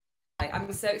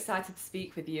I'm so excited to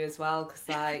speak with you as well because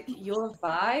like your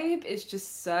vibe is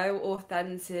just so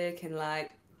authentic and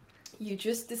like you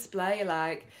just display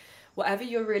like whatever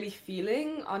you're really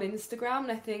feeling on Instagram.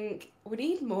 And I think we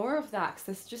need more of that because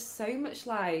there's just so much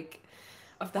like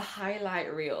of the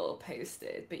highlight reel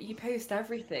posted, but you post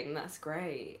everything. That's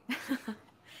great.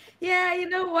 Yeah, you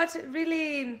know what?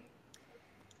 Really,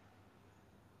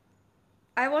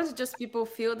 I want just people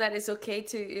feel that it's okay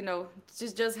to,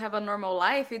 just have a normal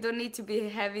life. You don't need to be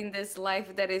having this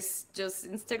life that is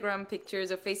just Instagram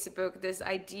pictures or Facebook, this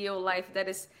ideal life that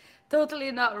is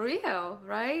totally not real,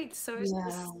 right? So it's Yeah.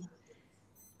 just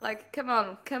like, come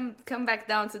on, come back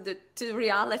down to the to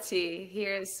reality.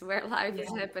 Here's where life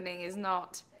is Yeah. happening, is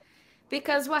not.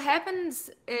 Because what happens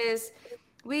is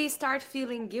we start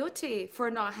feeling guilty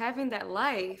for not having that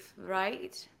life,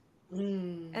 right?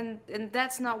 Mm. And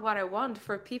that's not what I want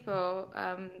for people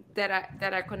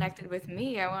that are connected with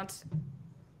me. I want,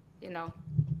 you know,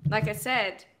 like I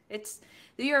said, it's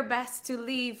do your best to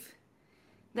live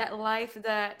that life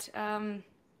that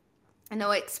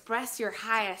express your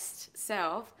highest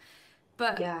self,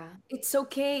 but Yeah. it's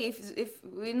okay if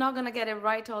we're not gonna get it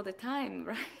right all the time,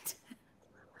 right?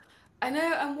 I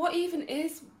know, and what even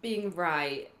is being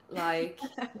right? Like,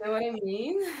 you know what I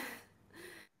mean?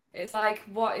 It's like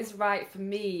what is right for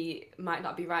me might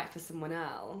not be right for someone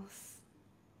else.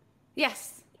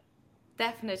 Yes,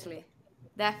 definitely,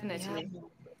 Yeah. definitely.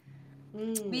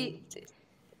 Mm. Be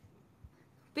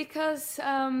because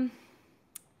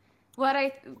what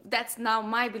I that's now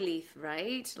my belief,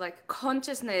 right? Like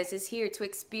consciousness is here to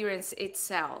experience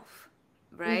itself,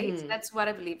 right? Mm-hmm. That's what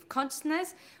I believe.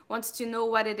 Consciousness wants to know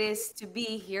what it is to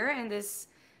be here in this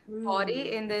body,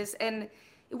 Mm. in this, and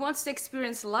it wants to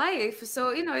experience life.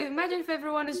 So, imagine if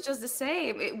everyone is just the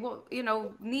same.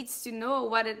 Needs to know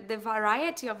the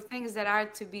variety of things that are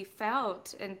to be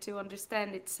felt and to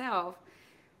understand itself.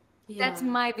 That's Yeah.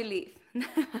 my belief.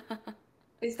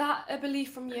 Is that a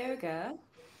belief from yoga?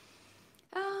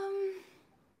 um,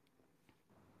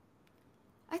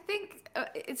 I think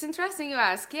it's interesting you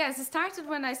ask. Yes, it started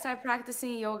when I started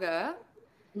practicing yoga,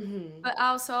 Mm-hmm. but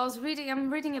also I'm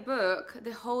reading a book,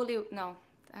 The Holy, no,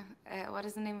 what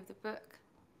is the name of the book?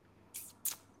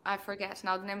 I forget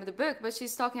now the name of the book, but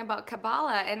she's talking about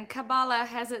Kabbalah, and Kabbalah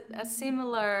has a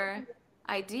similar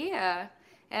idea.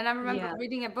 And I remember Yeah.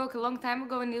 reading a book a long time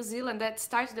ago in New Zealand that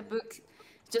started the book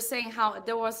just saying how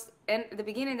there was, in the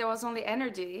beginning, there was only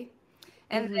energy,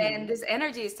 and then Mm-hmm. this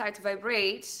energy started to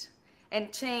vibrate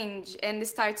and change, and it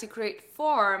started to create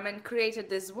form and created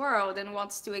this world and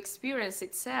wants to experience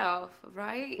itself,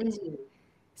 right? Mm-hmm.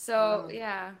 So, Wow.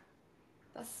 yeah.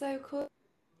 That's so cool.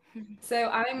 So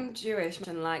I'm Jewish,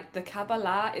 and like the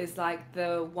Kabbalah is like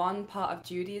the one part of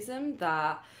Judaism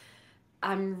that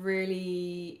I'm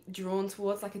really drawn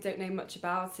towards. Like I don't know much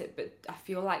about it, but I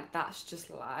feel like that's just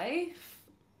life.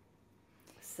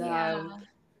 Yeah. So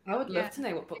I would Yeah. love to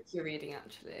know what book you're reading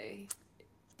actually, Do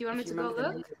you want me if you to go remember the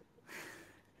name. look?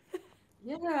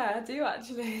 Yeah, I do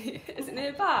actually. Is it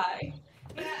nearby?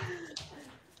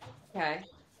 Okay.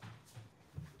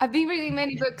 I've been reading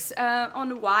many books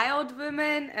on wild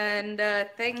women and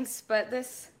things, but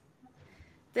this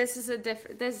is a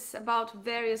different. This is about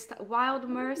various wild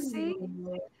mercy,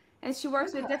 Mm. and she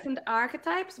works with Okay. different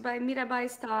archetypes by Mirabai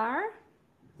Starr,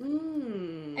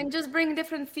 Mm. and just bring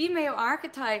different female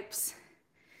archetypes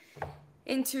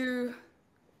into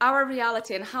our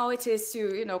reality and how it is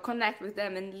to connect with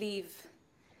them and live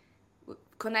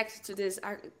connected to these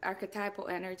archetypal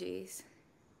energies.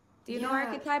 Do you know Yeah.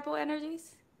 archetypal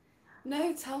energies?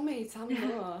 No, tell me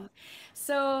more.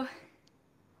 So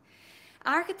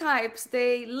archetypes,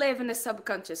 they live in the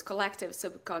subconscious, collective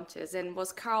subconscious, and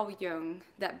was Carl Jung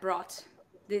that brought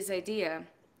this idea.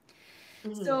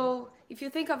 Mm. So if you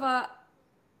think of an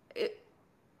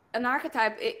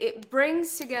archetype, it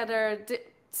brings together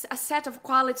a set of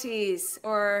qualities.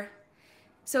 Or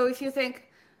so if you think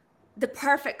the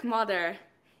perfect mother,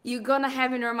 you're gonna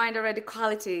have in your mind already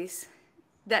qualities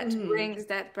that Mm. brings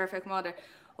that perfect mother.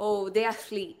 Oh, the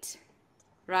athlete,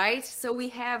 right? So we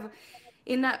have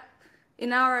in a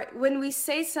in our when we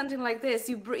say something like this,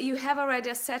 you have already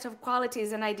a set of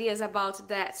qualities and ideas about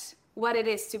that, what it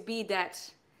is to be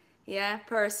that, yeah,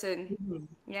 person, Mhm.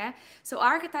 yeah. So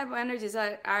archetypal energies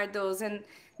are those, and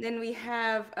then we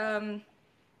have.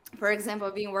 For example,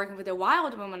 I've been working with the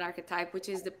wild woman archetype, which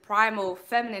is the primal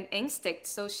feminine instinct.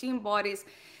 So she embodies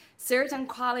certain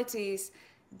qualities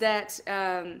that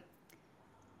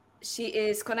she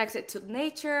is connected to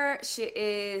nature. She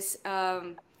is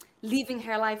living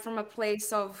her life from a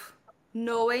place of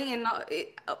knowing and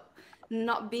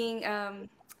not being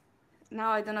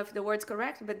now I don't know if the word's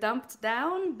correct, but dumped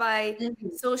down by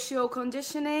Mhm. social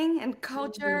conditioning and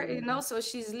culture, you know, Mhm. so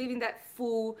she's living that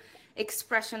full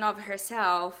expression of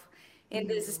herself in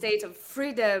this Mhm. state of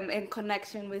freedom and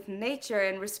connection with nature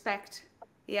and respect.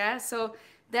 Yeah, so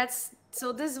this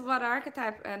is what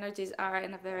archetype energies are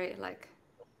in a very like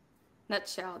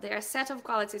nutshell. They are a set of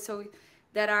qualities so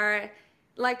that are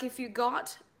like if you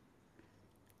got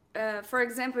for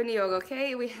example, in yoga,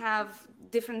 okay, we have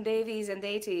different devis and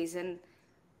deities, and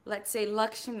let's say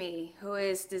Lakshmi, who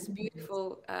is this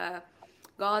beautiful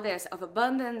goddess of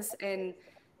abundance and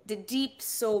the deep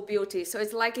soul beauty. So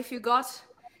it's like if you got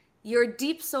your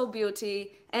deep soul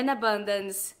beauty and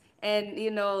abundance and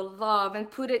love and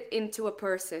put it into a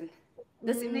person.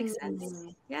 Does it make sense?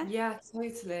 Mm. Yeah. Yeah,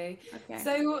 totally. Okay.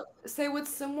 So would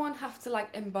someone have to like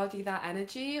embody that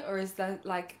energy, or is there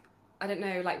like, I don't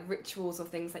know, like rituals or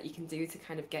things that you can do to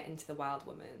kind of get into the wild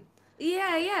woman?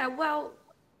 Yeah, yeah. Well,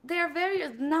 they're very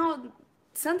now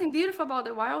something beautiful about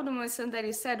the wild woman that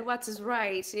you said what is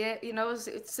right. Yeah,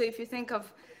 so if you think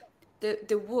of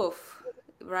the wolf,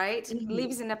 right, Hmm.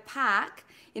 lives in a pack.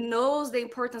 It knows the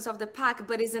importance of the pack,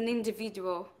 but is an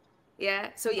individual.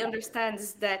 Yeah, so he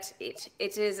understands that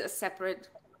it is a separate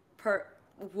per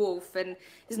wolf and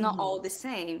is not all Hmm. the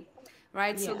same,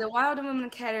 right? So Yeah. the wild woman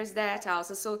carries that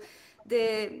also. So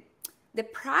the the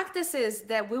practices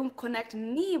that will connect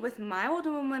me with my wild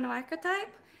woman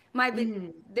archetype might be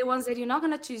Mm. the ones that you're not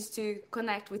going to choose to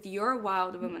connect with your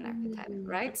wild woman archetype, Mm.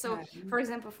 right? So Okay. for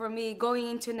example, for me, going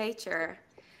into nature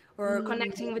or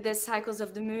connecting Mm. with the cycles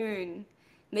of the moon,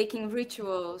 making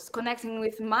rituals, connecting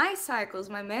with my cycles,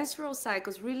 my menstrual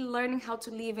cycles, really learning how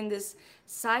to live in this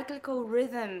cyclical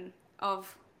rhythm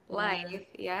of Yeah. life.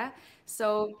 Yeah.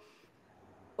 So,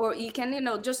 or you can,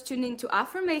 just tune into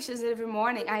affirmations every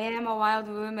morning. I am a wild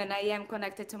woman. I am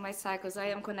connected to my cycles. I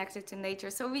am connected to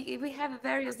nature. So we have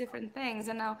various different things.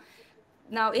 And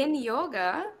now in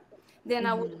yoga, then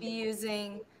I would Hmm. be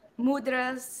using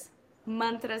mudras,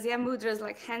 mantras, yeah, mudras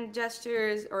like hand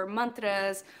gestures or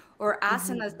mantras or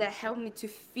asanas Hmm. that help me to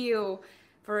feel.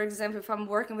 For example, if I'm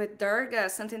working with Durga,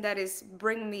 something that is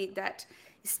bringing me that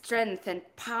strength and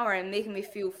power and making me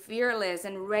feel fearless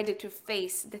and ready to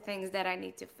face the things that I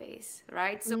need to face,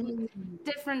 right? So Mm.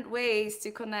 different ways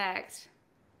to connect.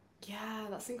 Yeah,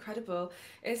 that's incredible.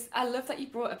 I love that you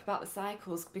brought up about the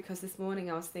cycles because this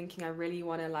morning I was thinking I really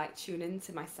want to like tune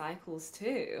into my cycles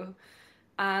too.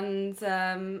 And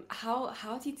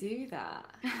how do you do that?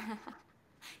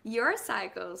 Your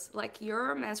cycles, like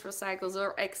your menstrual cycles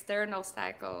or external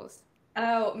cycles.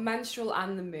 Oh, menstrual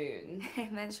and the moon.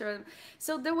 Menstrual.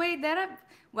 So the way that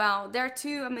well, there are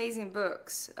two amazing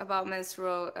books about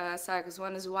menstrual cycles.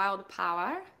 One is Wild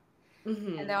Power,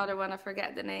 and the Mm-hmm. other one I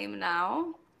forget the name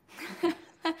now.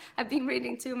 I've been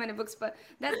reading too many books, but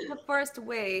that's the first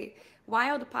way.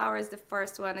 Wild Power is the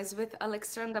first one. Is with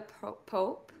Alexander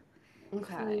Pope,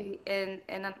 Okay. who and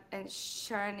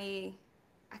Shani.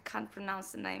 I can't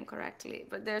pronounce the name correctly,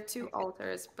 but there are two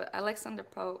authors. But Alexander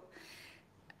Pope,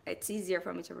 it's easier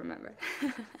for me to remember.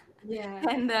 Yeah.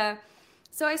 And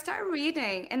so I start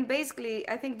reading, and basically,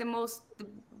 I think the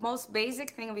most basic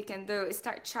thing we can do is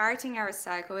start charting our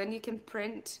cycle, and you can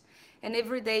print, and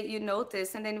every day you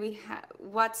notice, and then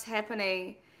what's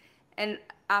happening, and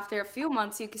after a few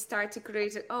months, you can start to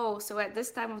create it. Oh, so at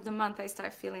this time of the month, I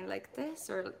start feeling like this,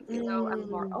 or I'm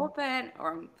more Mm. open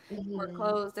or I'm more Mm-hmm.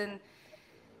 closed, and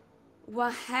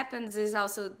what happens is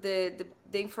also the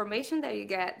information that you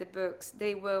get, the books,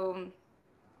 they will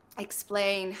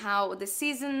explain how the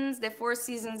seasons, the 4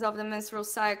 seasons of the menstrual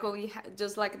cycle,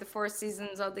 just like the 4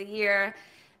 seasons of the year,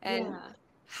 and Yeah.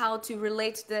 how to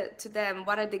relate to them.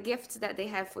 What are the gifts that they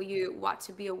have for you? What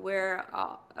to be aware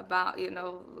of, about,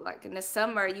 like in the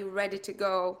summer, you ready to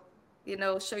go,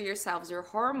 show yourselves your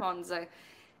hormones.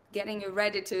 Getting you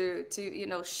ready to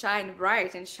shine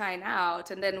bright and shine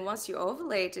out, and then once you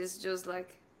ovulate it's just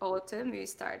like autumn, you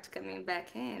start coming back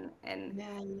in, and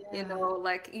Yeah, yeah.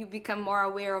 like you become more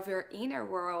aware of your inner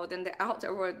world, and the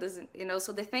outer world doesn't,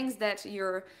 so the things that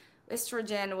your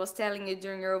estrogen was telling you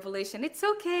during your ovulation, it's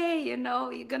okay,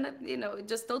 you're gonna,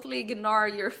 just totally ignore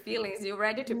your feelings. You're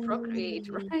ready to procreate,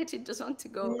 Mm. right? You just want to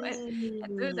go and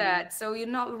do Mm. that, so you're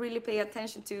not really pay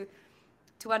attention to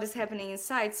what is happening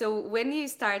inside. So when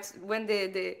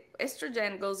the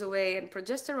estrogen goes away and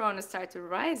progesterone start to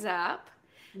rise up,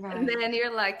 and Right. then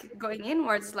you're like going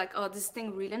inwards, like, oh, this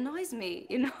thing really annoys me,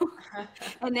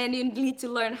 and then you need to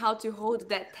learn how to hold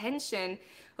that tension.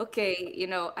 Okay,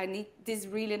 I need this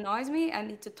really annoys me. I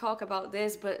need to talk about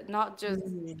this, but not just,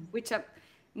 Mm. which I'm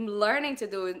learning to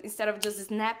do instead of just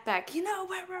snap back,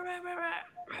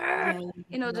 Yeah,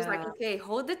 Just like, yeah. okay,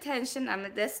 hold the tension. I'm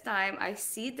at this time. I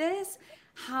see this.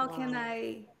 How can Wow.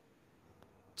 I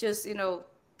just,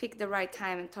 pick the right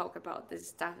time and talk about this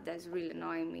stuff that's really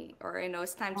annoying me? Or,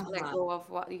 it's time to let Uh-huh. go of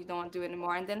what you don't want to do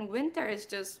anymore. And then winter is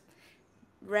just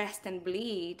rest and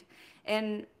bleed.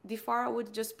 And before I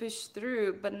would just push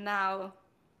through, but now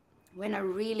when I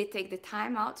really take the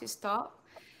time out to stop,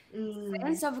 Mm.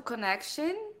 sense of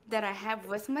connection that I have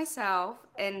with myself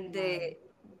and the Wow.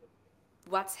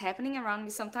 what's happening around me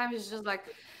sometimes is just like,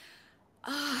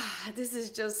 this is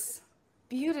just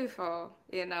beautiful.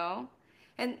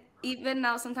 And even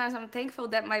now, sometimes I'm thankful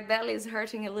that my belly is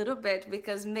hurting a little bit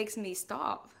because it makes me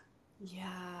stop.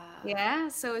 Yeah. Yeah,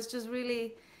 so it's just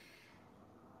really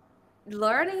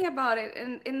learning about it,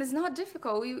 and it's not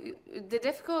difficult. The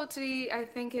difficulty, I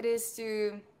think, it is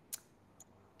to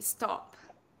stop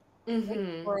in a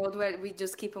Mm-hmm. world where we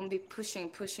just keep on be pushing,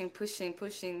 pushing, pushing,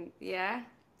 pushing, yeah,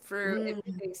 through Mm.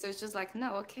 everything. So it's just like,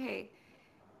 no, okay,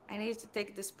 I need to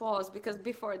take this pause because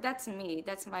before, that's me,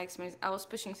 that's my experience. I was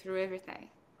pushing through everything,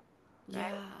 right?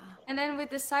 Yeah. And then with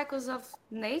the cycles of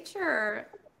nature,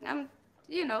 I'm,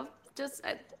 you know, just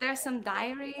there's some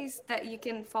diaries that you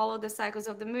can follow the cycles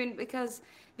of the moon because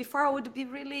before I would be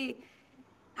really,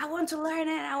 I want to learn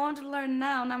it, I want to learn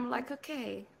now. And I'm like,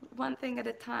 okay, one thing at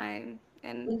a time.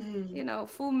 And, Mm-hmm.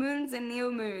 full moons and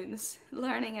new moons,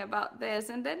 learning about this.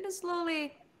 And then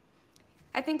slowly,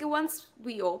 I think once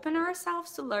we open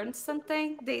ourselves to learn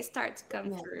something, they start to come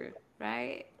Yeah. through,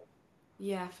 right?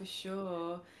 Yeah, for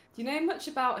sure. Do you know much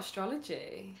about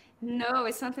astrology? No,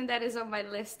 it's something that is on my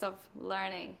list of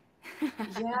learning.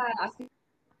 Yeah, I think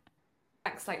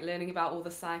it's like learning about all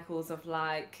the cycles of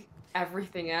like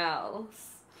everything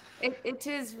else. It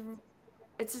is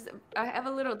it's I have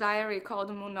a little diary called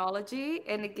Moonology,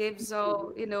 and it gives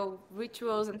all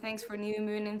rituals and things for new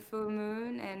moon and full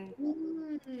moon. And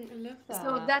Mm, I love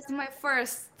so that. that's my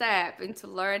first step into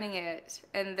learning it.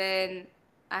 And then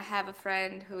I have a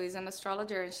friend who is an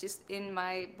astrologer, and she's in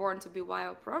my Born to Be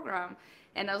Wild program.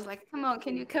 And I was like, come on,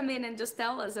 can you come in and just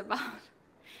tell us about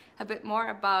a bit more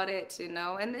about it?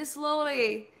 And it's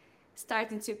slowly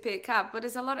starting to pick up. But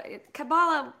it's a lot of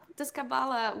Kabbalah. Does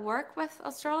Kabbalah work with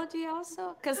astrology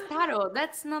also? Because tarot,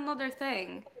 that's another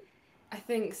thing. I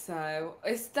think so.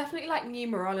 It's definitely like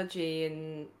numerology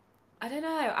and I don't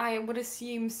know, I would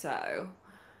assume so.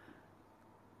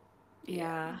 Yeah,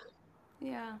 Yeah.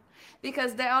 yeah.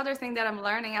 Because the other thing that I'm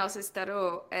learning also is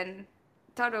tarot, and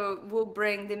tarot will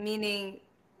bring the meaning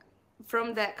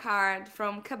from that card,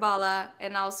 from Kabbalah,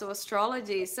 and also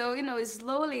astrology. So, it's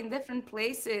slowly in different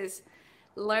places,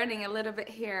 learning a little bit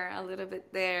here, a little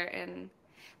bit there, and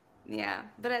yeah.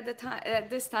 But at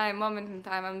this time, moment in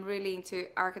time, I'm really into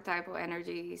archetypal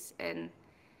energies and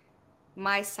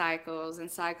my cycles and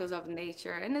cycles of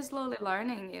nature, and it's slowly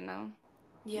learning,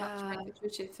 not trying Yeah. to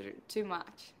push it through too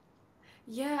much.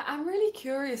 Yeah, I'm really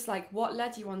curious, like what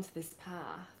led you onto this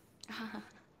path?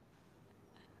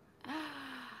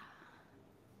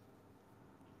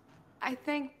 I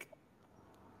think,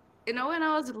 when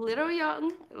I was a little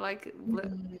young, like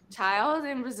Mhm. child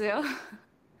in Brazil.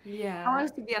 I Yeah.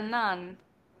 wanted to be a nun.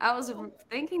 I was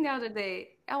thinking the other day,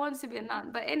 I wanted to be a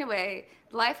nun. But anyway,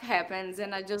 life happens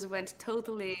and I just went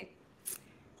totally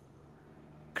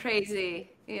crazy,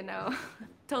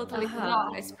 totally not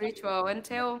Uh-huh. spiritual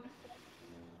until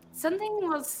something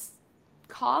was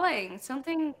calling,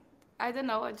 something, I don't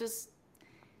know,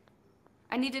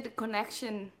 I needed a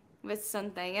connection with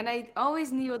something. And I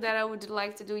always knew that I would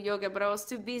like to do yoga, but I was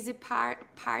too busy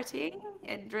partying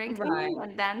and drinking Right.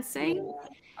 and dancing.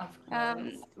 Yeah, of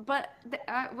course. But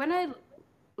when I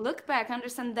look back, I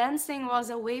understand dancing was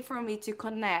a way for me to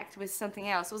connect with something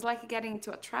else. It was like getting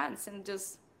into a trance and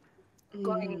just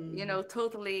going, Mm.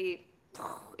 totally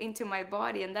into my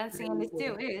body and dancing, and it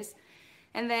still Crazy. is.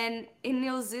 And then in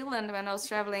New Zealand, when I was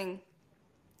traveling,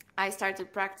 I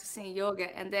started practicing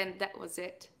yoga, and then that was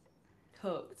it. It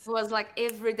Hooked. was like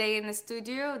every day in the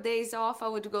studio. Days off, I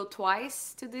would go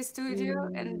twice to the studio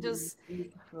and Mm. just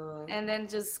Beautiful. and then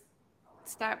just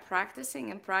start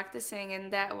practicing and practicing,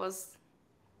 and that was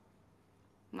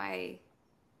my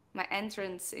my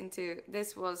entrance into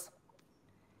this was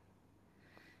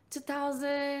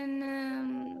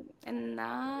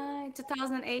 2009,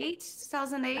 2008,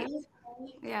 2008. Okay.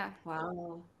 Yeah,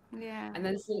 Wow. yeah, And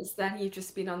then since then, you've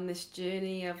just been on this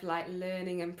journey of like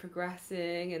learning and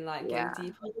progressing and like getting yeah,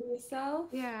 deeper in yourself.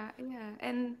 yeah.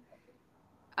 And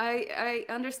I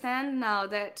understand now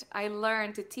that I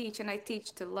learn to teach and I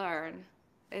teach to learn.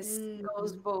 It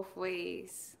goes Mm. both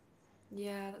ways.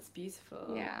 Yeah, that's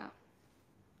beautiful. Yeah,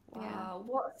 yeah. Wow.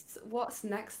 What's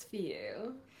next for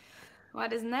you?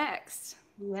 What is next?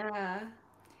 Yeah.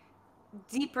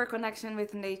 deeper connection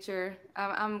with nature.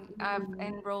 I've Mm.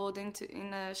 enrolled in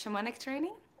a shamanic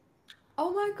training,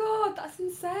 Oh my God, that's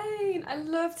insane. I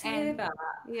love to hear and that.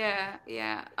 yeah,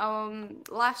 yeah.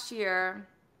 Last year,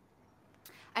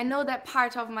 I know that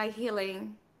part of my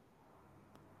healing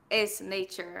is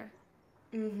nature,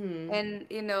 Mm-hmm. and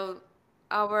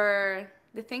our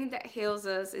the thing that heals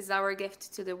us is our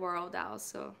gift to the world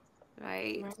also,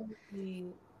 right?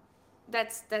 Right.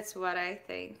 That's what I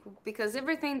think, because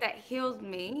everything that healed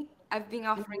me, I've been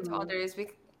offering to Mm-hmm. others.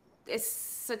 It's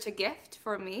such a gift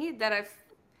for me that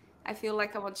I feel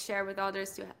like I want to share with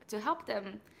others to help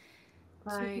them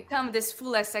to Right. become this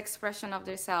fullest expression of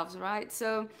themselves, right?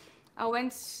 So I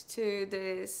went to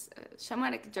this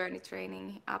shamanic journey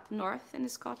training up north in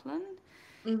Scotland,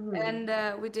 Mm-hmm.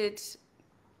 and we did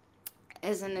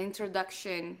as an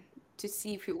introduction to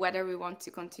see if whether we want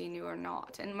to continue or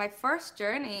not. And my first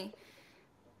journey,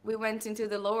 we went into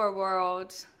the lower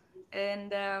world,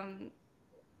 and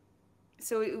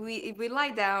so we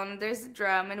lie down. There's a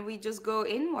drum, and we just go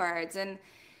inwards. And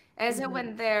as I Mm-hmm.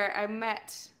 went there, I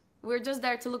met. We're just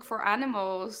there to look for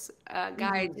animals,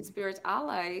 guides, Mm-hmm. spirit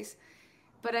allies.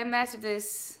 But I met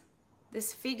this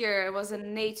figure. It was a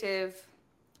native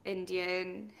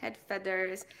Indian, had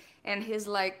feathers, and he's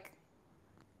like,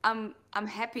 I'm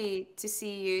happy to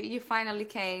see you. You finally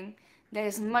came.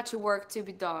 There's much work to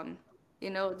be done.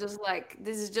 Just like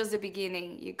this is just the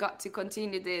beginning. You got to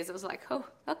continue this. I was like, oh,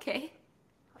 okay.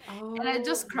 And I Oh,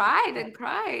 just cried and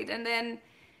cried, and then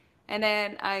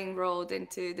I enrolled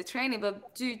into the training,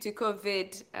 but due to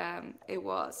COVID, it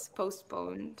was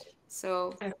postponed.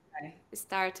 So okay.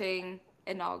 starting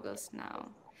in August now.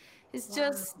 It's Wow.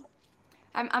 just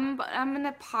I'm in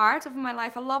a part of my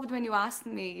life. I loved when you asked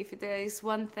me if there is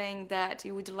one thing that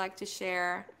you would like to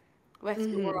share with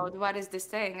the Mm-hmm. world. What is this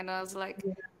thing? And I was like,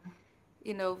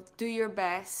 do your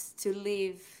best to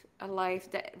live a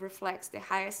life that reflects the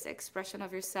highest expression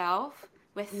of yourself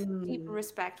with deep Mm.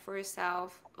 respect for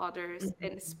yourself, others,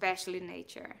 and Mhm. especially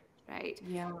nature, right?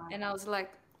 Yeah. And I was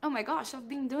like, oh my gosh, I've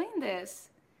been doing this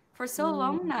for so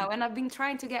long Mm. now, and I've been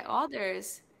trying to get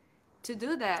others to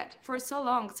do that for so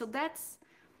long. So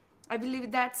I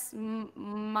believe that's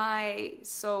my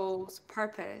soul's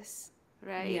purpose,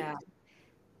 right? Yeah.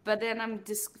 But then I'm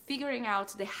just figuring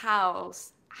out the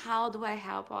hows. How do I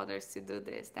help others to do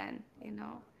this then?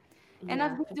 And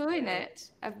I've Yeah, been for doing sure. it.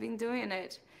 I've been doing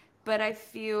it. But I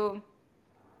feel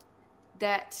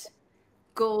that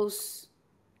goes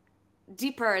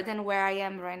deeper than where I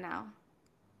am right now,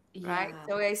 right? Yeah.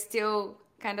 So I still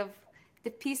kind of,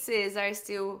 the pieces are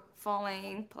still falling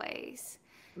in place.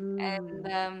 And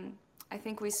Mm. I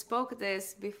think we spoke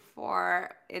this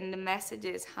before in the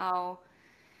messages, how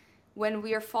when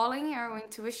we are following our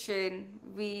intuition,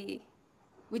 we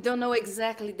don't know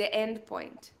exactly the end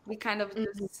point. We kind of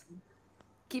just Mhm.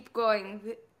 keep going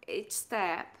with each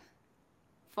step,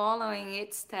 following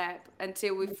each step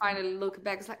until we finally look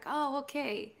back. It's like, oh,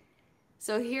 okay.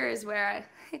 So here is where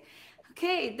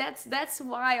okay, that's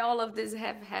why all of this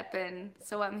have happened.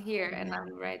 So I'm here and Yeah.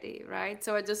 I'm ready, right?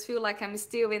 So I just feel like I'm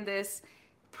still in this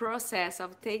process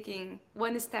of taking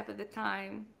one step at a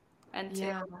time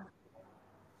until Yeah.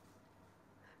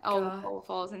 God. all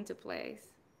falls into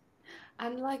place.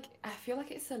 And like I feel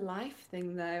like it's a life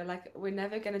thing though. Like we're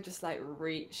never gonna just like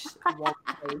reach one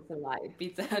place and like be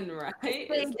done, right?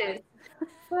 It's Stages. like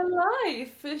for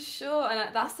life, for sure.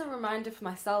 And that's a reminder for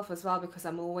myself as well because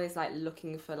I'm always like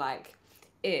looking for like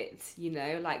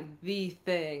like the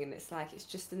thing. And it's like it's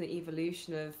just an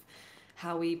evolution of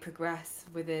how we progress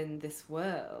within this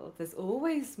world. There's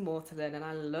always more to learn, and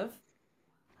I love.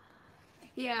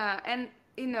 Yeah, and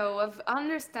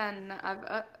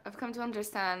I've come to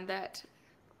understand that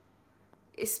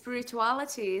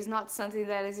spirituality is not something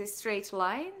that is a straight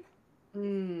line.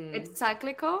 Mm, It's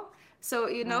cyclical. So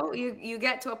right. you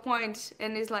get to a point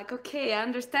and it's like, okay, I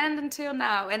understand until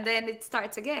now, and then it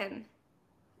starts again.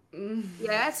 Mm,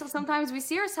 Yeah. So sometimes we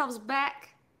see ourselves back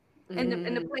in the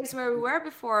mm, place where we were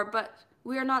before, but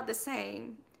we are not the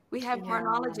same. We have more yeah,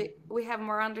 knowledge, we have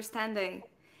more understanding,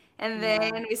 and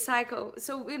yeah, then we cycle.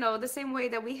 So the same way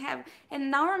that we have,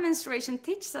 and our menstruation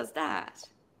teaches us that.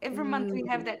 Every month we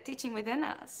have mm, that teaching within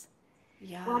us.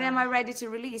 What am yeah. I ready to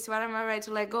release? What am I ready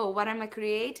to let go? What am I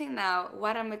creating now?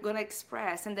 What am I going to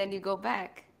express? And then you go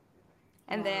back.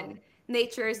 And Wow. then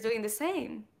nature is doing the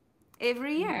same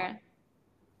every Yeah. year,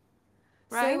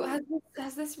 right? So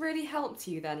has this really helped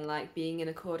you then, like being in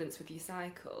accordance with your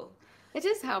cycle? It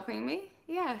is helping me.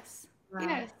 Yes.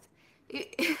 Right. Yes.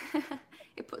 It,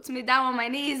 it puts me down on my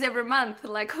knees every month.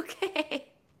 Like,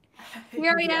 okay,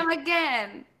 here I Yeah. am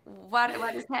again.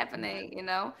 What is happening?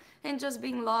 And just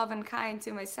being love and kind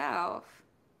to myself.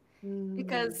 Mm.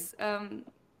 because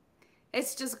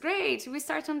it's just great. We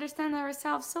start to understand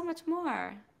ourselves so much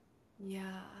more.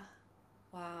 Yeah.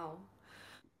 Wow.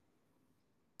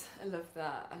 I love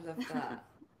that. I love that.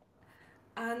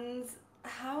 And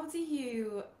how do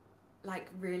you like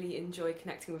really enjoy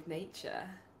connecting with nature?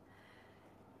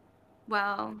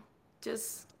 Well,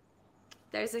 just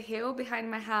there's a hill behind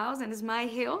my house, and it's my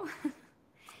hill.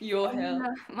 Your And hill.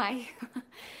 my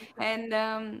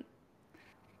and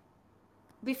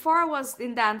before I was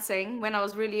in dancing, when I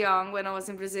was really young, when I was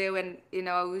in Brazil, and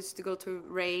I used to go to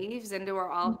raves, and they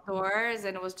were outdoors,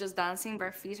 and it was just dancing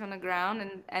bare feet on the ground,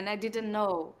 and I didn't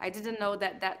know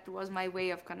that that was my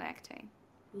way of connecting.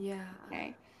 Yeah.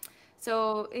 Okay,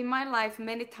 so in my life,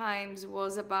 many times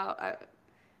was about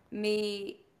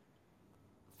me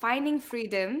finding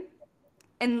freedom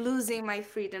and losing my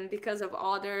freedom because of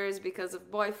others, because of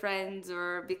boyfriends,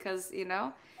 or because.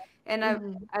 And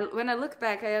Mm-hmm. when I look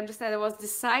back, I understand it was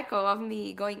this cycle of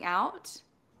me going out.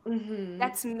 Mm-hmm.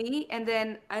 That's me, and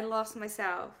then I lost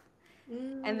myself,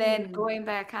 and then Mm. going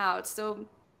back out. So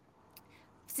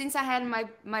since I had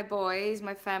my boys,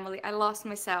 my family, I lost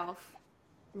myself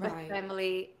with Right.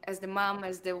 family as the mom,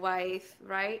 as the wife,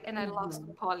 right? And I lost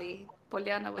Mm-hmm.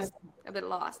 Pollyanna was a bit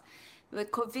lost.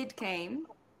 But COVID came,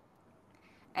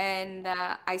 and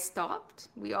I stopped.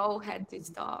 We all had to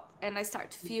stop, and I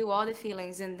start to feel all the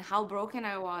feelings and how broken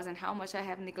I was and how much I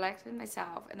have neglected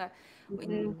myself. And in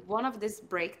Mm-hmm. one of these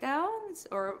breakdowns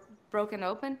or broken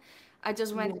open, I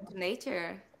just went Yeah. into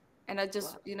nature, and I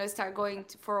just Wow. start going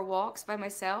for walks by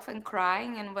myself and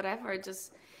crying and whatever.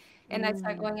 Just and I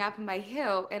start Mm. going up my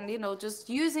hill and just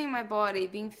using my body,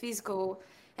 being physical,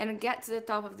 and get to the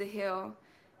top of the hill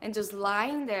and just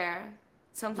lying there.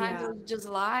 Sometimes Yeah. I'll just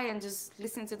lie and just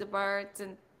listen to the birds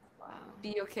and Wow.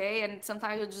 be okay. And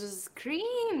sometimes I'll just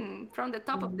scream from the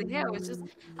top of the hill. It's just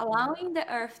Mm. allowing the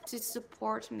earth to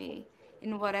support me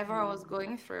in whatever I was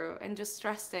going through and just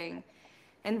trusting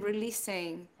and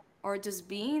releasing or just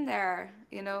being there.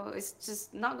 It's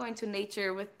just not going to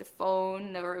nature with the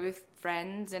phone or with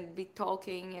friends and be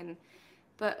talking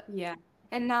but Yeah.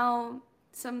 and now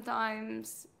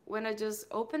sometimes when I just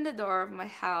open the door of my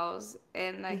house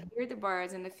and I Mhm. hear the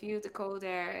birds and I feel the cold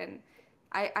air and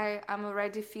I'm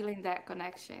already feeling that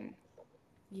connection.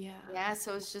 Yeah. Yeah,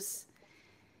 so it's just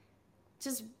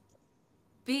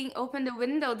being open the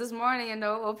window this morning,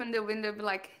 open the window, be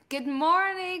like, good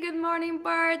morning,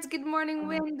 birds, good morning, Oh,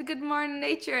 wind, good morning,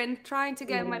 nature, and trying to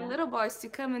get my yeah. little boys to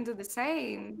come and do the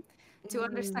same, to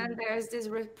understand Mm. there's this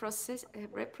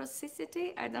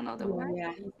reciprocity, I don't know the Yeah, word,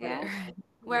 yeah, you said it yeah, right.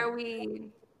 Yeah. where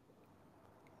we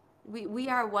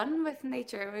are one with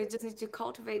nature. We just need to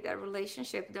cultivate that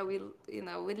relationship that we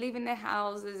live in the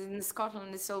houses in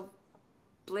Scotland. It's so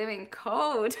blimmin'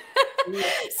 cold. Yeah.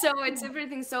 So it's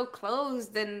everything so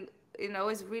closed and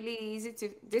it's really easy to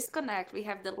disconnect. We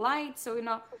have the light, so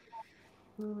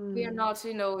we are Mm. not,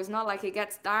 it's not like it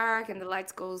gets dark and the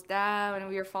lights goes down and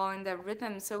we are following the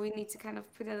rhythm. So we need to kind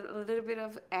of put a little bit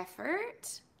of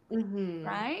effort, Mm-hmm.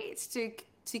 right?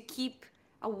 To keep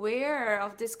aware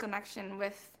of this connection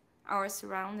with our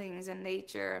surroundings and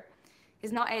nature.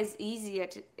 It's not as easy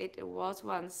as it was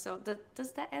once. So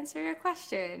does that answer your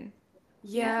question?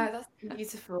 Yeah. Yeah, that's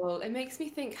beautiful. It makes me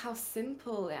think how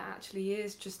simple it actually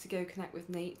is just to go connect with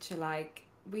nature. Like,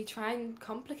 we try and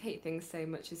complicate things so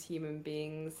much as human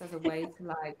beings as a way to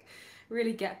like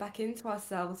really get back into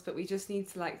ourselves, but we just need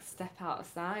to like step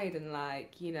outside and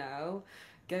like,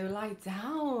 go lie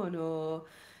down or,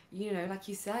 like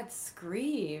you said,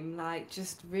 scream, like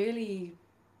just really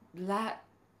let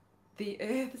the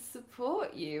earth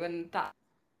support you, and that's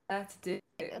there to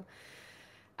do.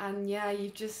 And yeah,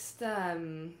 you've just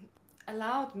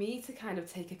allowed me to kind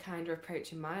of take a kinder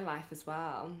approach in my life as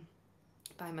well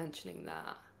by mentioning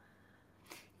that.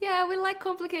 Yeah, we like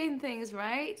complicating things,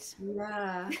 right?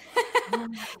 Yeah.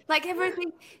 Like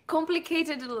everything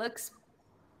complicated looks,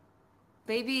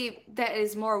 maybe that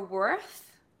is more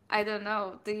worth. I don't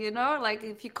know. Do you know? Like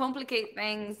if you complicate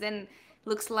things, then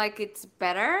looks like it's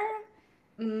better.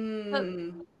 But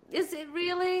Mm. is it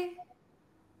really?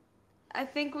 I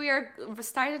think we are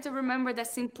starting to remember that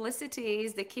simplicity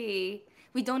is the key.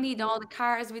 We don't need all the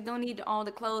cars, we don't need all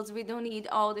the clothes, we don't need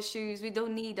all the shoes, we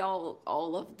don't need all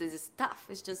of this stuff.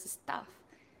 It's just stuff.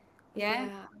 Yeah.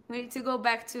 Yeah. We need to go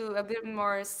back to a bit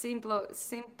more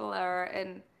simpler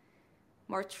and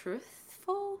more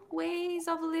truthful ways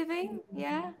of living.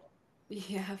 Yeah.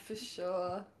 Yeah, for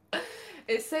sure.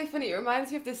 It's so funny. It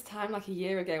reminds me of this time like a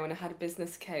year ago when I had a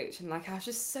business coach and like I was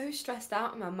just so stressed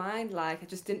out in my mind, like I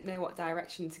just didn't know what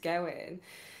direction to go in.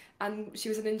 And she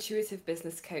was an intuitive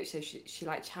business coach, so she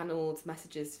like channeled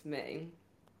messages for me.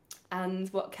 And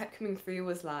what kept coming through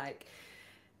was like,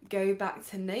 go back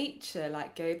to nature,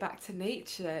 like go back to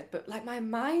nature. But like my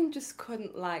mind just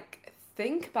couldn't like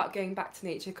think about going back to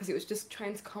nature because it was just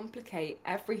trying to complicate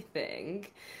everything.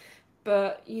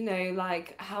 But you know,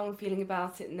 like how I'm feeling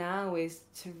about it now is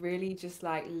to really just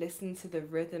like listen to the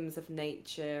rhythms of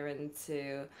nature and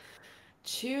to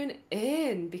tune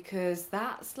in because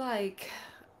that's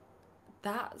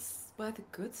where the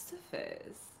good stuff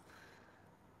is.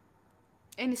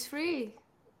 And it's free.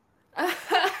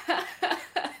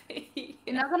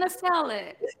 You're Yeah. not gonna sell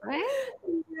it, right?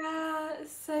 Yeah,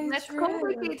 it's so Let's true.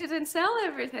 complicate it and sell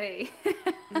everything.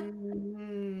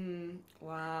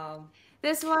 Wow.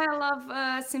 That's why I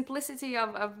love simplicity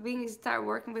of being start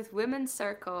working with women's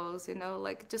circles, you know,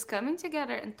 like just coming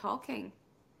together and talking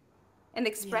and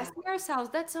Yeah, expressing ourselves.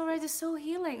 That's already so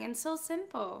healing and so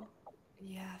simple,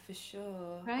 yeah, for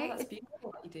sure. Oh, right? that's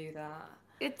beautiful that you do that.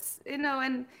 It's, you know,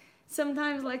 and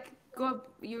sometimes like go,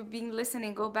 you're being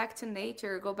listening, go back to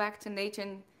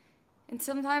nature. And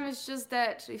sometimes it's just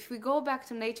that if we go back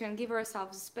to nature and give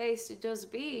ourselves space to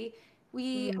just be,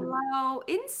 we Mm, allow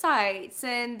insights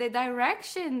and the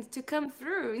directions to come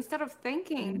through instead of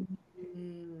thinking,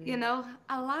 you mm, know,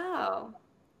 allow.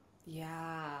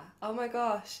 yeah. Oh my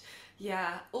gosh.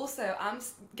 Yeah. Also,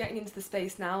 getting into the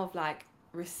space now of like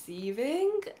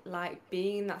receiving, like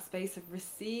being in that space of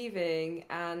receiving,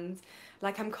 and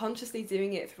like I'm consciously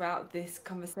doing it throughout this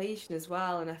conversation as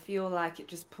well. And I feel like it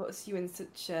just puts you in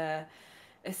such a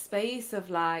space of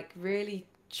like really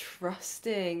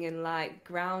trusting and like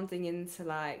grounding into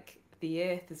like the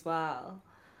earth as well.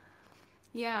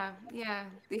 Yeah, yeah,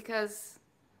 because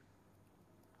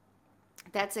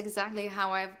that's exactly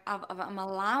how I'm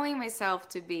allowing myself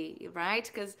to be, right?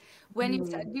 Because when you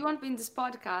said, Mm. do you want to be in this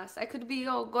podcast? I could be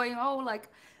all going, oh, like,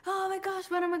 oh my gosh,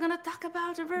 what am I going to talk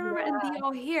about? And Yeah, be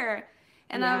all here.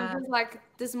 And I'm yeah. just like,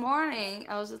 this morning,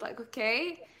 I was just like,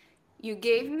 okay, you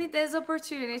gave me this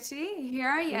opportunity. Here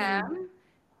I Mm. am.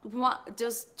 What,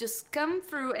 just come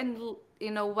through and,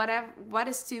 you know, whatever, what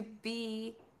is to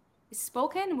be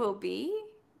spoken will be.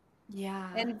 Yeah.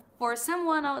 And for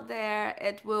someone out there,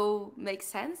 it will make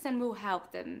sense and will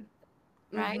help them,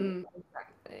 right?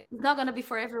 Exactly. It's not going to be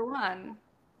for everyone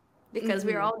because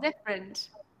we're Mm-hmm. all different.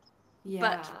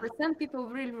 But Yeah. for some people,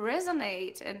 really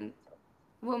resonate and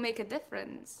will make a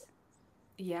difference.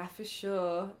 Yeah, for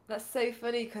sure. That's so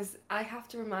funny because I have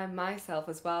to remind myself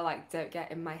as well, like, don't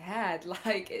get in my head.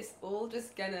 Like, it's all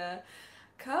just gonna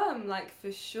come, like,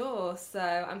 for sure. So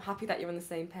I'm happy that you're on the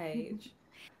same page.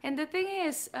 And the thing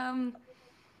is,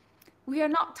 we are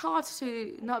not taught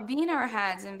to not be in our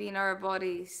heads and be in our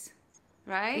bodies,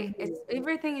 right? It's Mm-hmm.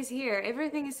 everything is here.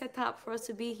 Everything is set up for us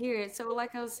to be here. So,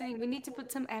 like I was saying, we need to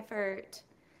put some effort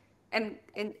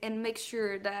and make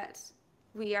sure that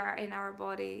we are in our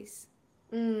bodies.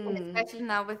 And Mm. especially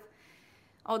now with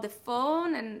all the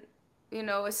phone and you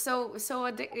know it's so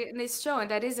addictive and it's showing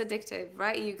that is addictive,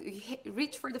 right?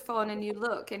 Reach for the phone and you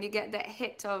look and you get that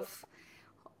hit of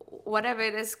whatever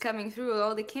it is coming through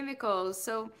all the chemicals.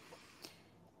 So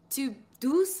to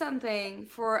do something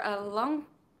for a long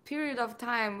period of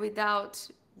time without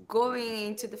going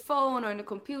into the phone or in the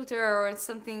computer or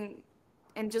something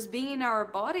and just being in our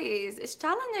bodies is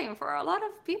challenging for a lot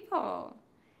of people.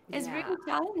 It's Yeah. really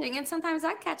challenging. And sometimes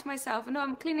I catch myself, you know,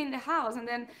 I'm cleaning the house and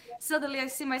then suddenly I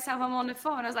see myself, I'm on the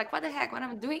phone. I was like, what the heck? What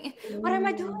am I doing? What am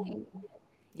I Mm. doing?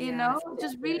 You Yeah, know, it's so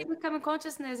just really good. become a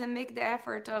consciousness and make the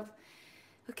effort of,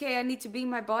 okay, I need to be in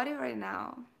my body right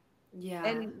now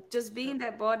Yeah. and just being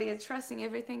that body and trusting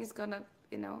everything is gonna,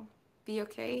 you know, be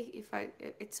okay if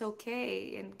it's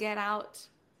okay and get out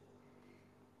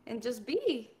and just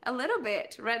be a little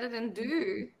bit rather than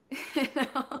do. You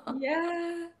know?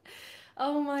 Yeah.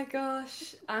 Oh my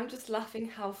gosh. I'm just laughing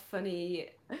how funny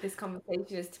this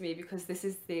conversation is to me because this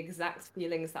is the exact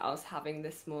feelings that I was having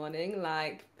this morning.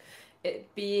 Like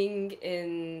it being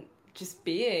in just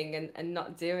being and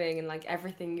not doing and like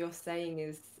everything you're saying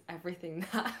is everything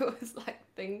that I was like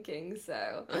thinking.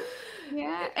 So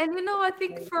Yeah, it's and you know, I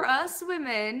think for us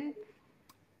women,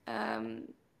 um,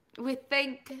 we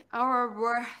think our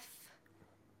worth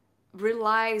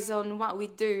relies on what we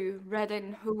do rather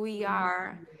than who we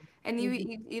are. And Mhm.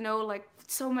 you know, like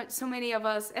so many of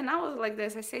us, and I was like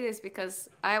this. I say this because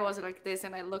I was like this,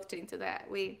 and I looked into that.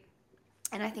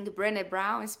 And I think Brené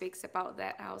Brown speaks about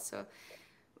that also.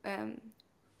 Um,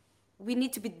 we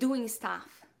need to be doing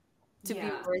stuff to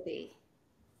be Yeah. worthy,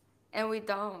 and we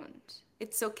don't.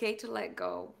 It's okay to let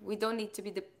go. We don't need to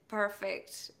be the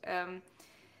perfect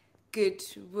good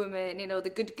woman, you know, the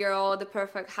good girl, the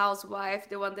perfect housewife,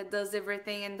 the one that does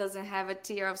everything and doesn't have a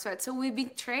tear of sweat. So we've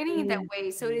been training in that Mm.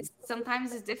 way. So it's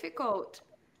sometimes it's difficult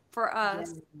for Yeah.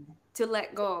 us. to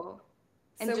let go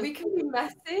and So just we can be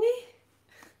messy.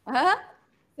 huh?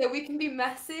 So we can be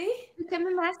messy. We can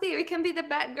be messy. We can be the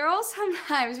bad girl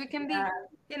sometimes. We can Yeah.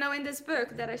 be, in this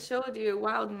book that I showed you,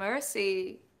 Wild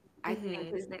Mercy, I think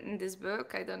Mm-hmm. is in this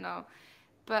book. I don't know,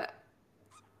 but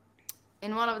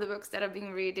in one of the books that I've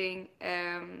been reading,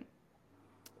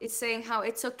 it's saying how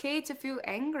it's okay to feel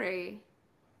angry.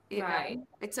 Right.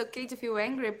 It's okay to feel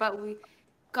angry, but we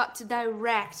got to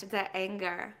direct that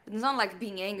anger. It's not like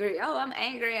being angry, oh, I'm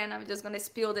angry and I'm just gonna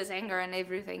spill this anger on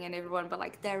everything and everyone, but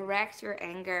like direct your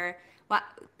anger. What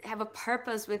have a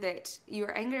purpose with it.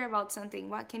 You're angry about something.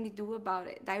 What can you do about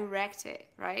it? Direct it,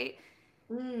 right?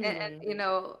 And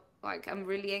Mm. like I'm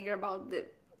really angry about the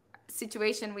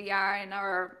situation we are in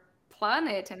our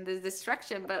planet and the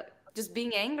destruction, but just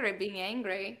being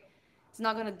angry, it's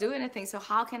not going to do anything. So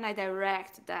how can I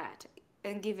direct that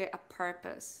and give it a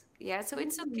purpose? Yeah, so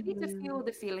it's okay to feel Mm.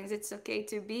 the feelings. It's okay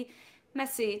to be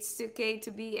messy. It's okay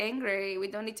to be angry. We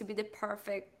don't need to be the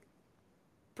perfect,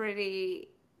 pretty,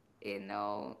 you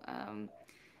know,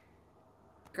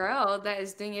 girl that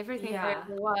is doing everything for Yeah.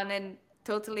 everyone and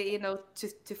totally,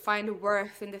 to find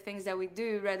worth in the things that we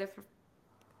do rather for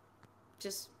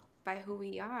just by who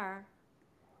we are.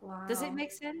 Does it Wow.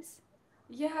 make sense?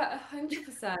 Yeah,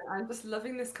 100%. I'm just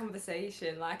loving this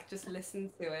conversation. Like, just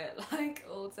listen to it like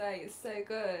all day. It's so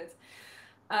good.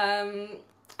 Um,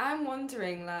 I'm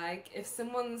wondering, like, if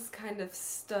someone's kind of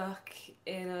stuck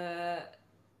in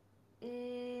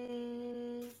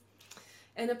mm,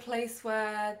 in a place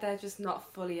where they're just not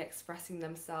fully expressing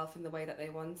themselves in the way that they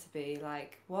want to be,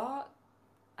 like, what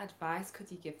advice could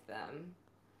you give them?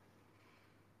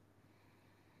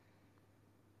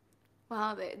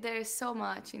 Well, there's so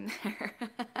much in there,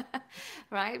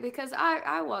 right? Because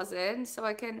I wasn't, so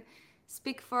I can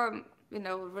speak for,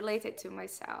 related to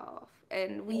myself.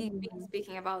 And we've been Mm.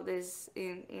 speaking about this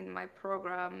in my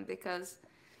program because,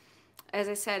 as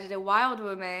I said, the wild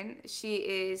woman, she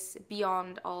is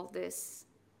beyond all this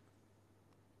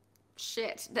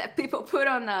shit that people put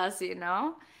on us.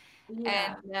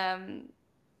 Yeah. And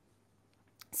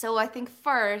so I think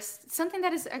first, something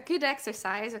that is a good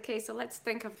exercise, okay, so let's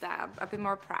think of that a bit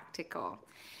more practical.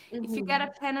 If you get a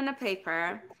Mm-hmm. pen and a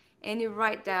paper and you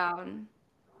write down,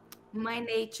 my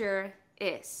nature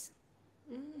is,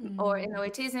 or, Mm.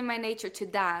 it is in my nature to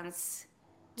dance,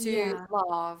 to Yeah.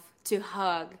 love, to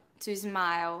hug, to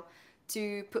smile,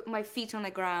 to put my feet on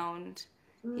the ground.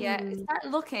 Yeah, Mm. start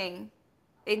looking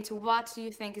into what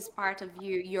you think is part of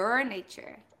you, your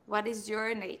nature. What is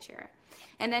your nature?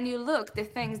 And then you look the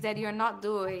things that you're not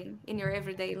doing in your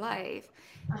everyday life.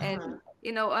 And,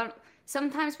 Uh-huh.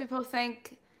 sometimes people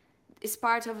think it's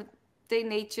part of their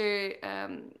nature,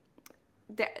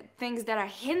 the things that are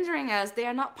hindering us, they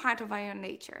are not part of our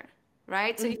nature,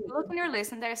 right? So if you look Mm-hmm. in your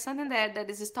list and there's something that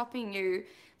is stopping you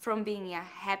from being a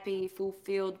happy,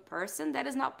 fulfilled person, that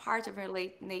is not part of your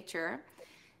nature.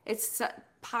 It's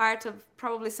part of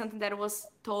probably something that was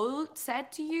told,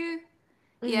 said to you,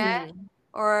 yeah, Mm-hmm.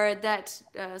 or that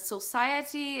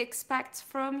society expects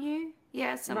from you,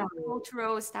 yeah, some Right.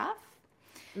 cultural stuff.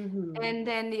 Mm-hmm. And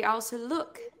then you also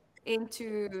look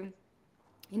into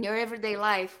in your everyday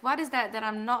life, what is that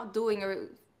I'm not doing, or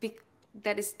be,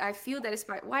 that is I feel that is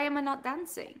part. Why am I not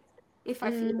dancing? If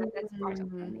I feel that that's part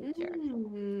of my nature,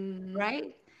 Mm-hmm.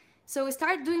 right? So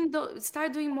start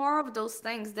doing more of those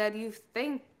things that you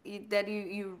think that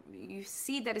you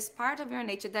see that is part of your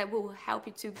nature that will help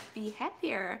you to be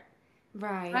happier,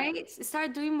 Right. right?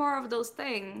 Start doing more of those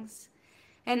things,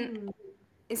 and Mm.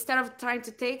 instead of trying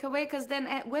to take away, because then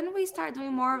when we start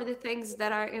doing more of the things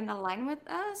that are in line with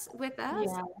us,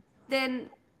 Yeah. then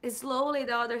slowly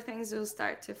the other things will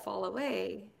start to fall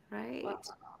away, Wow.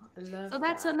 right? I love So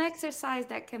that's that. an exercise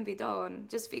that can be done,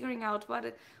 just figuring out what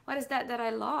is that I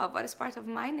love, what is part of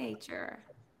my nature.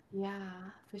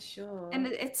 Yeah, for And sure.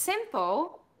 it's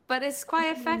simple, but it's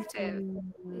quite effective.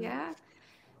 Mm. Yeah.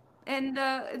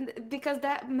 And because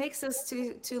that makes us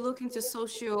to look into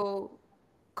social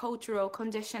cultural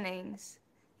conditionings.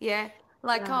 Yeah,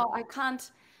 like, Yeah. oh, I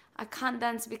can't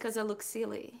dance because I look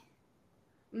silly.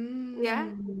 Yeah,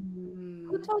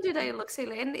 who Mm. told you that you look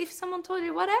silly? And if someone told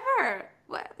you, whatever,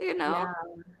 Yeah.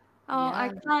 oh,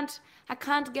 Yeah. I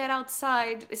can't get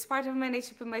outside. It's part of my nature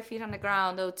to put my feet on the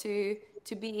ground or to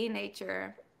be in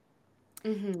nature.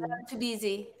 Mm-hmm. I'm too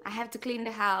busy. I have to clean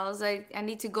the house. I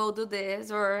need to go do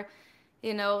this, or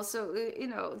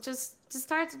so just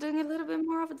start doing a little bit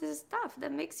more of this stuff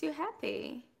that makes you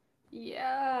happy.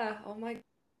 Yeah. Oh my.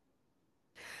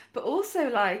 But also,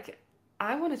 like,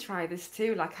 I want to try this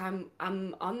too. Like, I'm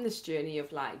on this journey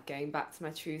of like going back to my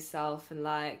true self and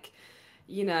like,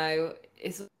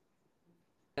 it's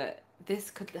that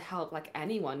this could help like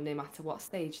anyone, no matter what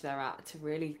stage they're at, to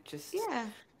really just Yeah,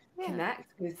 yeah, connect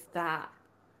with that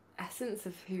essence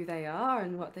of who they are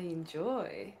and what they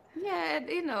enjoy. yeah.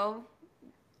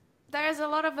 There's a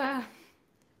lot of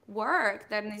work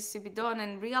that needs to be done,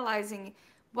 and realizing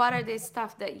what are the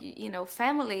stuff that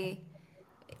family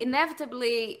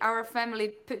inevitably our family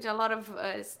put a lot of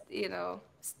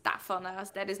stuff on us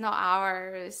that is not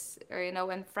ours, or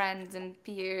and friends and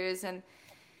peers, and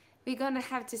we're gonna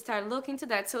have to start looking to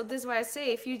that. So this is why I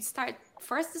say, if you start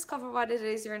first discover what it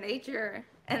is your nature,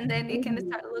 and then you can Mhm.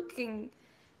 start looking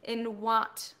in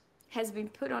what has been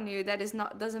put on you that is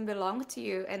not doesn't belong to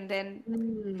you, and then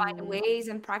find Mm. ways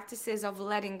and practices of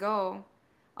letting go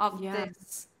of Yeah.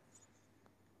 this,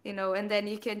 and then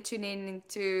you can tune in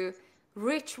into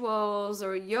rituals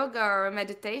or yoga or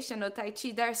meditation or tai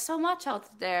chi. There's so much out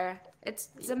there. It's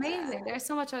Yeah. amazing. There's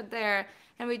so much out there,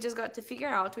 and we just got to figure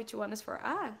out which one is for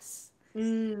us.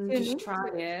 Tune Just try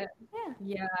into. it. Yeah.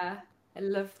 Yeah, I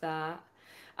love that.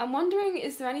 I'm wondering,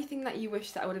 is there anything that you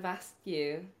wish that I would have asked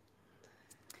you?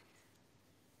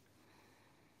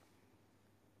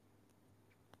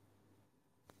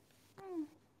 Hmm.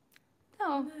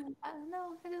 No, No.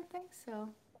 no, I don't think so.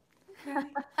 Okay.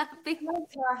 I think, I like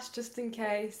to ask just in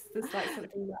case there's like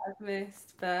something that I've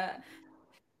missed, but I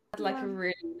had like yeah. a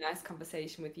really nice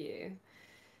conversation with you.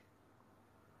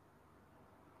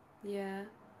 Yeah.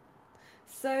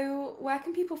 So, where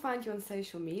can people find you on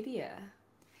social media?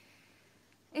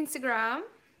 Instagram,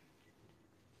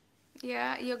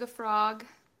 yeah, Yoga Frog.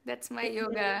 That's my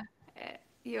yoga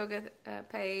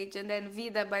page, and then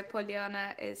Vida by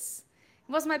Poliana is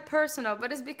was my personal,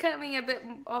 but it's becoming a bit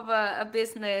of a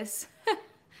business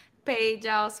page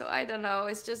also. I don't know.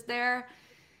 It's just there.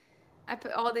 I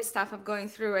put all this stuff I'm going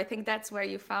through. I think that's where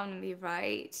you found me,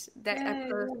 right? That I Yeah,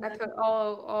 put I yeah. put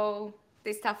all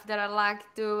the stuff that I like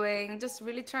doing, just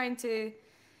really trying to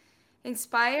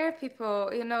inspire people.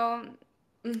 I think.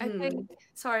 Mm-hmm.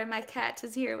 Sorry, my cat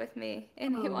is here with me,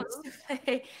 and he wants Oh. to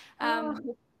play. Oh.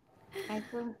 I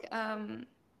think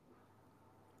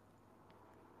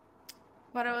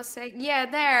what I was saying, yeah,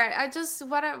 there. I just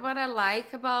what I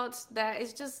like about that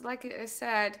is just like I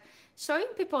said, showing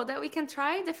people that we can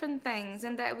try different things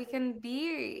and that we can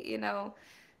be,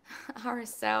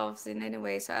 ourselves in any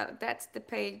way. So that's the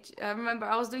page. I remember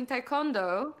I was doing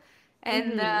taekwondo,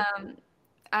 and Mm-hmm.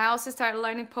 I also started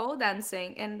learning pole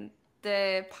dancing. And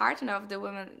the partner of the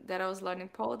woman that I was learning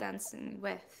pole dancing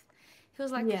with, he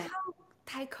was like, Yeah. "How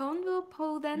taekwondo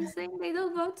pole dancing? They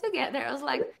don't go together." I was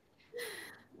like,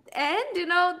 and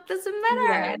doesn't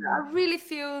matter. Yeah. I really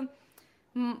feel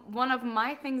one of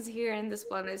my things here in this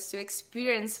one is to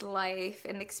experience life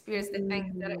and experience the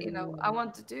things that I Mm.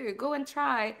 want to do. Go and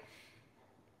try.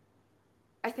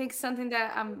 I think something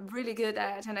that I'm really good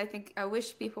at, and I think I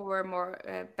wish people were more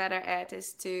better at,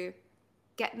 is to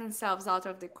get themselves out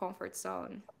of the comfort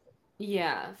zone.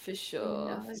 Yeah, for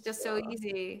sure, for It's just so sure.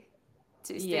 easy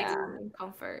to stay Yeah. in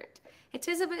comfort. It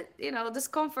is a bit,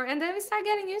 discomfort, and then we start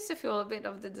getting used to feel a bit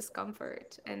of the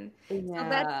discomfort, and so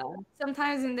that Yeah.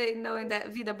 sometimes in that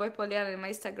Vida Boy Poliana in my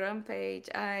Instagram page,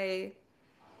 I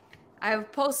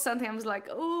post something. I was like,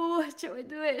 oh, should I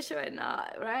do it? Should I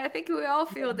not? Right? I think we all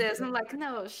feel this. I'm like,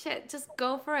 no, shit, just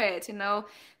go for it.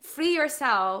 Free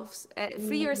yourselves,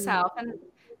 free Mm. yourself, and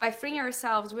by freeing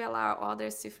ourselves, we allow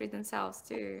others to free themselves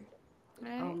too, Oh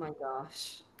right? my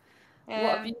gosh. What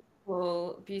a Um,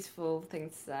 beautiful, beautiful thing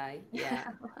to say.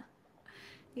 Yeah.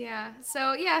 yeah. So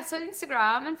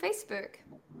Instagram and Facebook.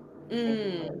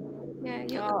 Mm. Yeah,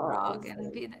 Yoga Oh, Frog, and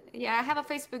awesome. yeah, I have a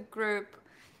Facebook group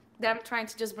that I'm trying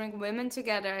to just bring women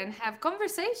together and have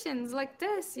conversations like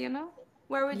this,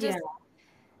 where we Yeah. just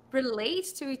relate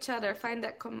to each other, find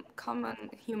that common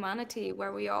humanity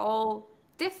where we are all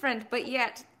different, but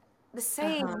yet the Uh-huh.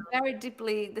 same, very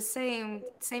deeply the same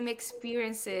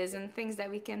experiences and things that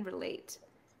we can relate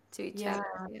to each Yeah.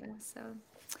 other. Yeah. So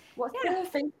What's yeah, the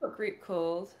Facebook group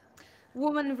called?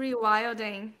 woman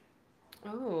rewilding.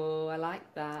 Oh, I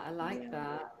like that. I like Yeah.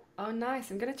 that. Oh, nice.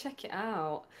 I'm gonna check it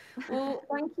out. Well,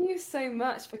 thank you so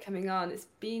much for coming on. It's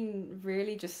been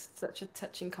really just such a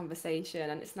touching conversation,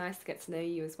 and it's nice to get to know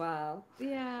you as well.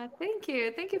 Yeah. Thank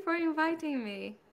you. Thank you for inviting me.